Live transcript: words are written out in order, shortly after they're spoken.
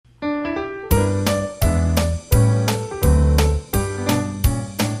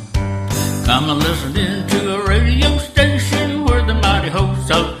I'm listening to a radio station where the mighty hosts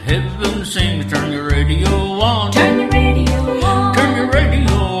of heaven sing. Turn your radio on. Turn your radio on. Turn your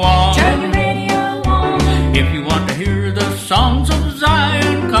radio on. Turn your radio on. If you want to hear the songs of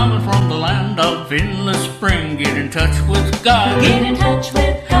Zion coming from the land of endless spring, get in touch with God. Get in touch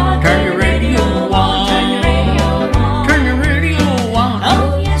with God. Turn your radio on. Turn your radio on. Turn your radio on.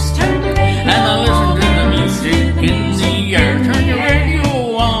 Oh yes, turn your radio on. And I listen to the music in the air. Turn your radio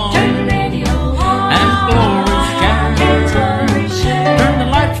on. Turn your radio on. And glory share. Turn the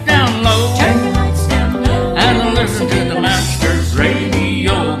lights down low. Turn the lights down low. And listen to the Master's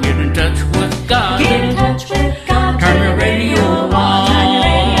radio. Get in touch with God. Get in touch with God. Turn your radio on. Turn your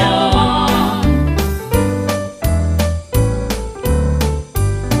radio on.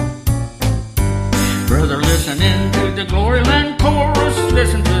 Brother, listen into the Glory Land chorus.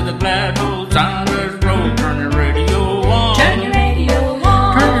 Listen to the glad old Zion's road. Turn your radio on. Turn your radio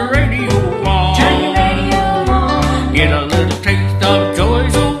on. Turn your radio on. Turn your radio on. Get a little taste of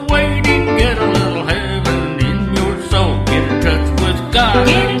joys awaiting. Get a little heaven in your soul. Get in touch with God.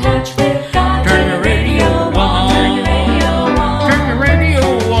 Get in touch with God. Turn your radio on. Turn your radio on. Turn your radio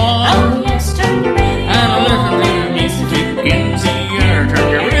on. Oh yes, turn your radio And on. listen to the music in the air. Turn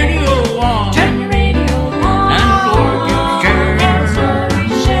your radio on. Turn your radio on. And glory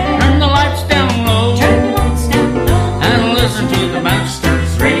share. Turn the lights down low. Turn the lights down low. And listen to the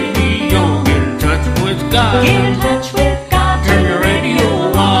Master's radio. Get in touch with God. Get in touch with God. Turn your radio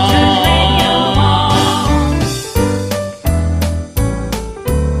on. Turn your radio on.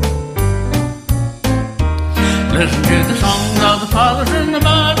 Listen to the songs of the fathers in the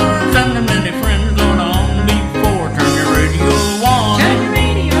Bible.